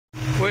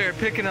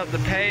picking up the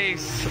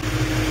pace.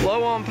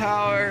 Low on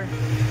power,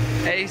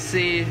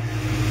 AC.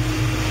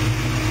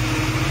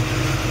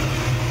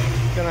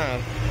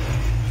 Gonna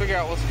figure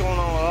out what's going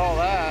on with all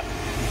that.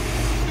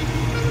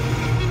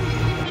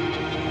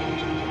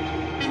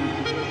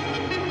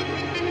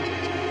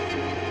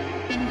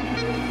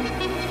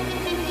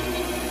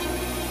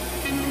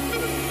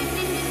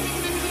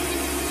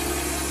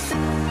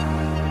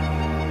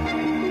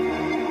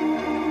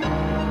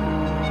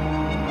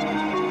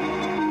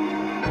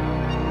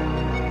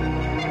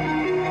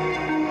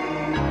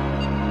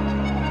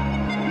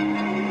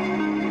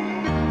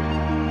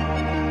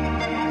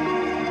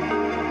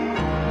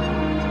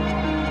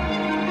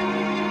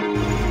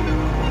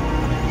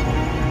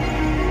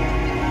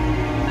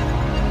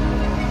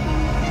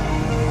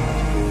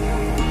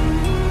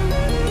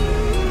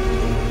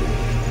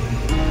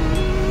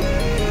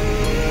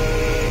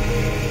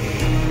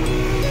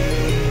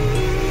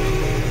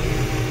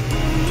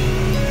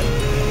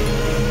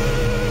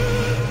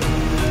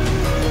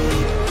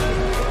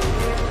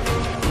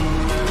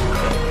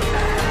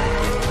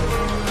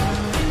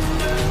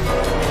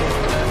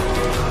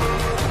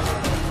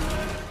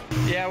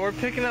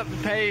 Picking up the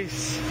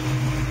pace,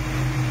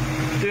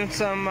 doing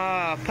some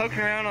poking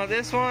around on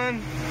this one.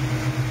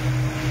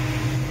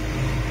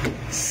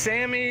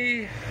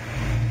 Sammy,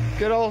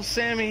 good old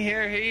Sammy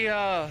here,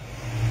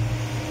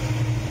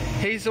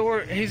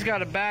 he's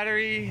got a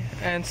battery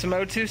and some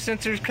O2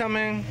 sensors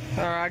coming,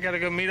 or I gotta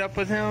go meet up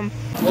with him.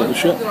 You got the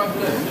shit?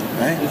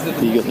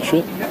 Hey? You got the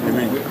shit? What do you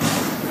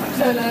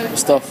mean?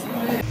 Stuff.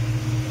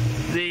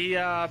 The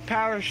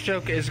Power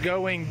Stroke is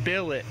going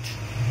billet.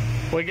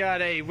 We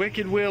got a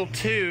Wicked Wheel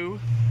 2.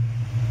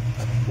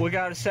 We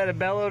got a set of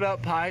bellowed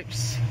up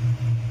pipes.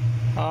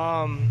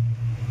 What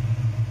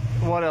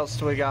else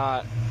do we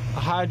got? A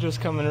Hydra's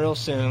coming real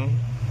soon.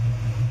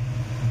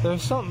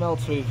 There's something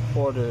else we've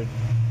ordered.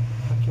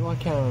 I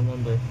can't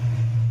remember.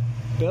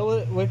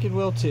 Billet, Wicked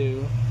Wheel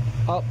 2,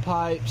 up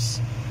pipes.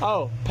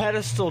 Oh,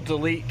 pedestal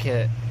delete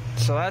kit.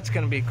 So that's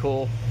gonna be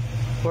cool.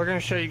 We're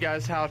gonna show you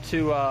guys how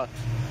to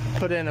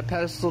put in a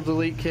pedestal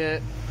delete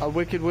kit, a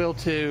Wicked Wheel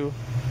 2,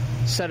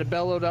 set of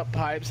bellowed up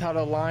pipes, how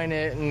to align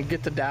it and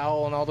get the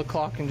dowel and all the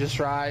clocking just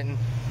right, and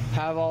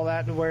have all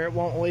that to where it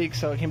won't leak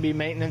so it can be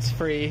maintenance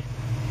free.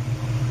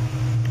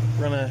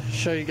 We're gonna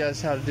show you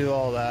guys how to do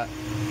all that.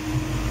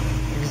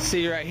 You can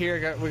see right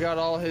here we got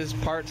all his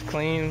parts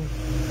clean.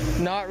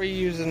 Not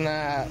reusing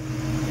that.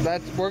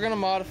 We're gonna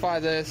modify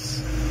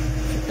this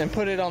and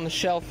put it on the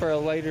shelf for a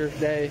later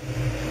day.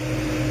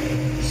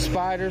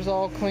 Spider's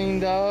all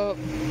cleaned up.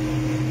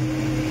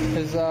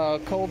 His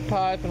cold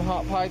pipe and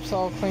hot pipes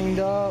all cleaned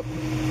up,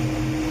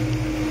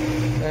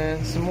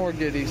 and some more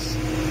goodies.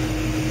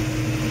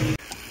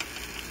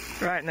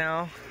 Right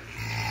now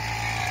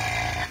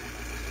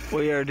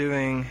we are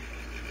doing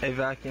a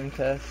vacuum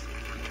test.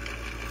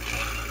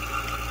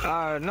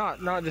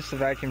 Not just a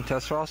vacuum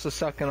test, we're also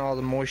sucking all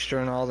the moisture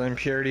and all the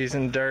impurities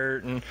and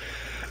dirt and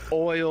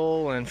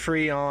oil and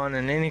Freon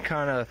and any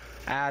kind of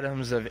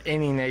atoms of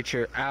any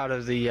nature out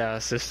of the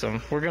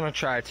system. We're gonna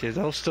try to.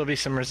 There'll still be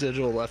some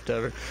residual left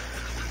over.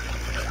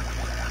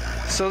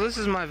 So this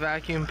is my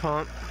vacuum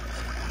pump.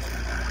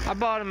 I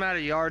bought them at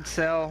a yard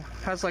sale.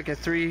 Has like a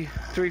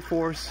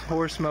 3/4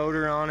 horse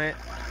motor on it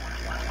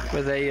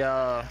with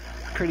a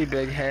pretty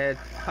big head.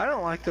 I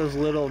don't like those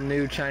little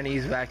new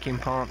Chinese vacuum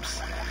pumps.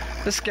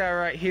 This guy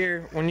right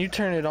here, when you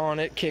turn it on,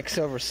 it kicks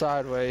over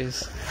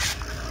sideways.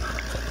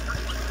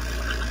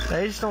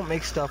 They just don't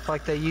make stuff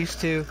like they used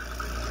to.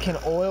 Can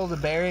oil the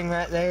bearing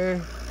right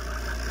there.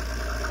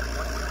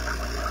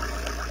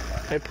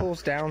 It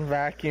pulls down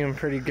vacuum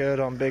pretty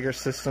good on bigger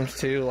systems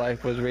too,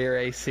 like with rear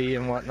AC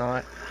and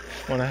whatnot,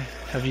 when I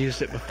have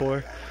used it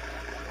before.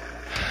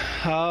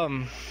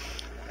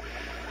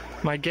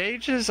 My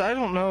gauges, I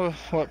don't know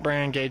what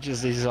brand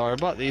gauges these are. I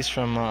bought these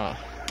from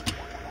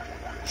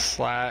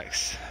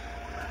Slacks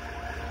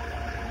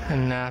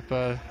and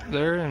Napa.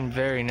 They're in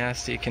very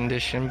nasty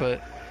condition,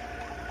 but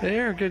they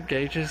are good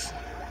gauges.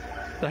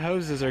 The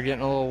hoses are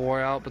getting a little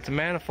wore out, but the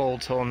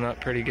manifold's holding up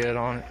pretty good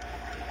on it.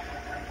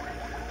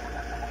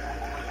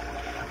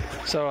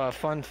 So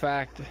fun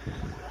fact,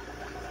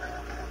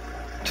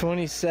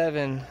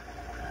 27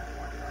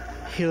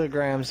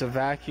 kilograms of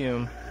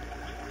vacuum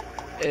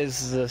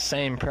is the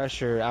same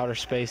pressure outer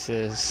space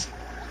is.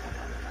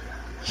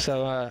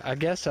 So I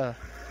guess a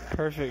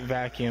perfect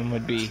vacuum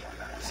would be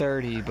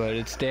 30, but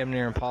it's damn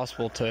near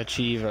impossible to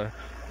achieve a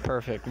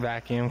perfect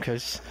vacuum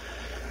because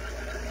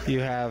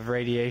you have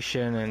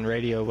radiation and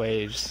radio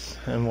waves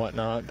and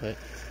whatnot, but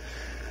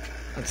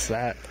that's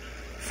that.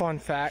 Fun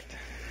fact.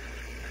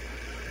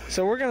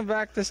 So we're gonna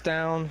back this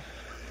down.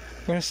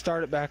 We're gonna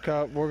start it back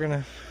up. We're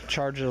gonna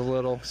charge it a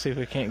little, see if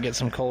we can't get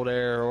some cold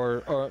air,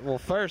 or well,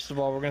 first of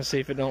all, we're gonna see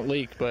if it don't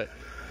leak, but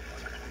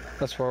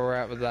that's where we're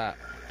at with that.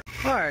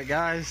 All right,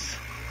 guys,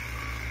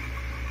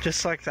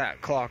 just like that,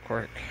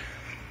 clockwork.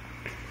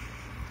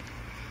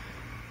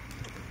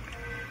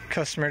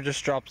 Customer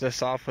just dropped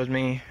this off with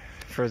me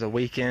for the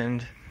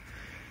weekend.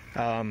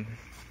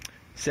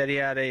 Said he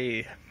had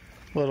a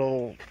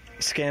little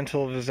scan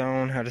tool of his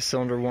own, had a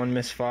cylinder 1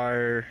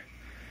 misfire,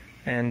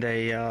 and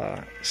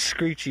a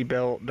screechy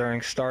belt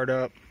during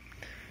startup.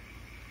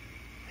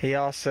 He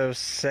also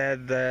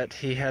said that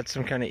he had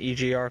some kind of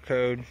EGR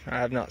code. I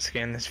have not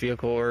scanned this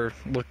vehicle or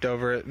looked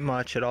over it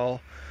much at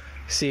all.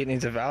 See, it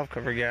needs a valve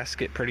cover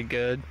gasket pretty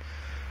good.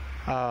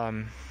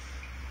 I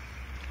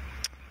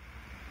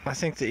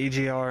think the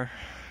EGR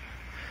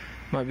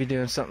might be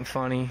doing something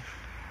funny,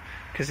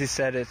 because he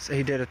said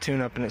he did a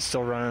tune-up and it's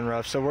still running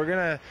rough. So we're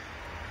gonna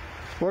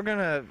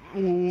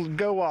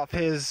go off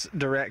his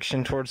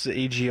direction towards the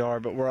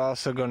EGR, but we're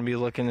also going to be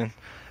looking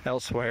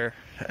elsewhere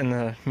in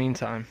the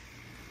meantime.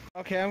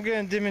 Okay, I'm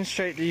going to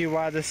demonstrate to you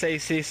why this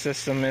AC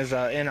system is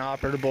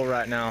inoperable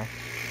right now.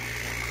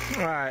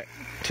 Alright,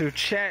 to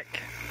check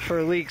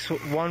for leaks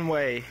one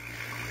way,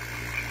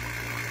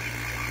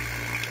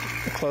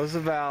 close the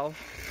valve.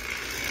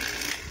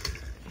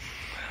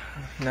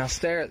 Now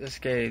stare at this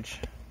gauge.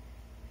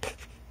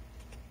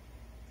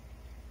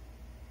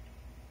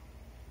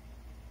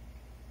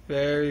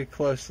 Very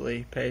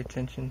closely, pay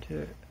attention to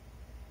it.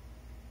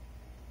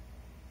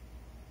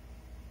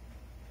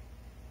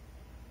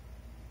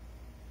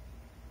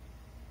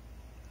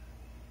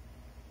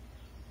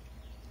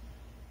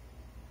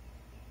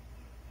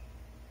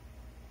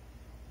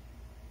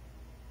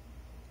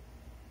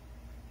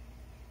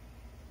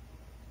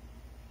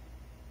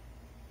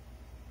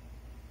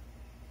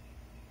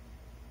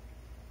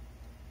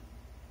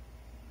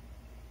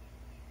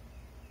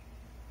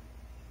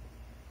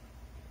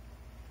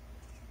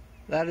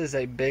 That is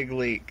a big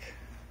leak,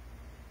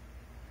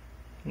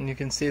 and you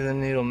can see the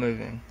needle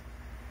moving.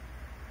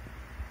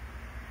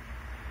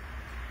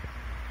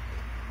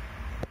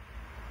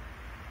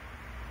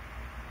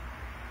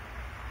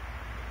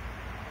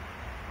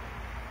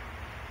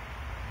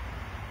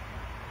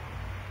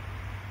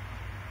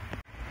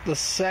 The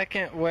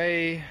second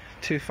way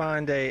to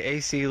find a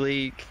AC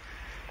leak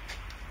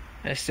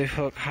is to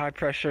hook high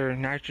pressure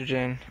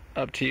nitrogen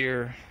up to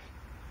your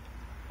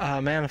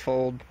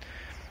manifold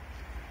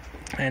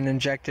and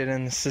inject it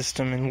in the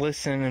system and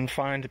listen and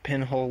find a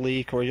pinhole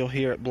leak, or you'll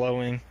hear it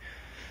blowing.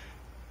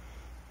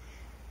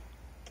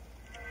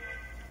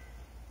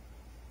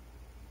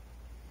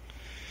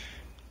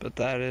 But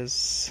that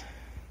is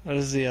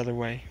the other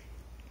way.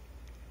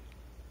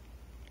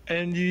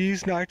 And you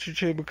use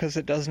nitrogen because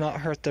it does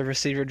not hurt the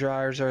receiver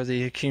dryers or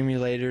the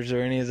accumulators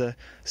or any of the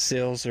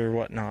seals or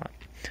whatnot.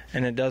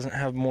 And it doesn't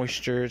have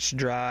moisture, it's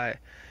dry,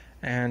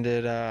 and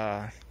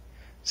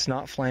it's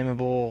not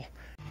flammable.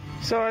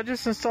 So I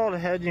just installed a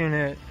head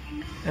unit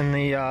in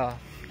the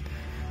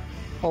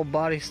old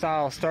body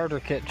style starter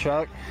kit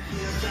truck,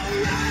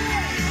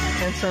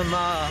 and some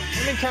let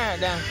me turn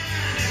it down.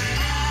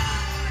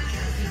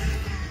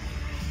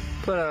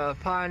 Put a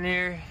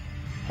Pioneer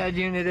head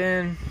unit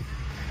in,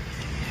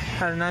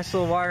 had a nice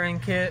little wiring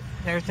kit,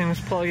 everything was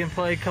plug and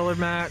play, color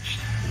matched.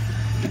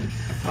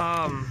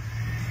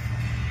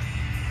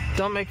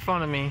 Don't make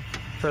fun of me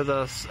for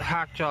the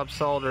hack job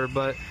solder,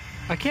 but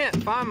I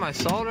can't find my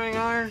soldering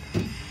iron.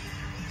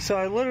 So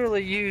I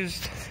literally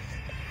used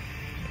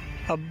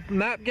a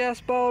MAP gas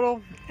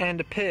bottle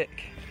and a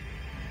pick.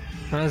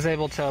 I was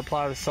able to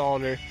apply the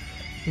solder.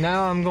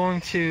 Now I'm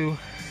going to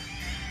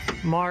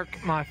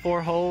mark my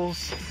 4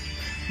 holes,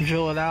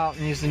 drill it out,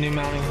 and use the new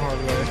mounting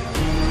hardware.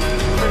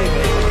 Pretty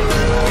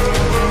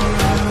basic.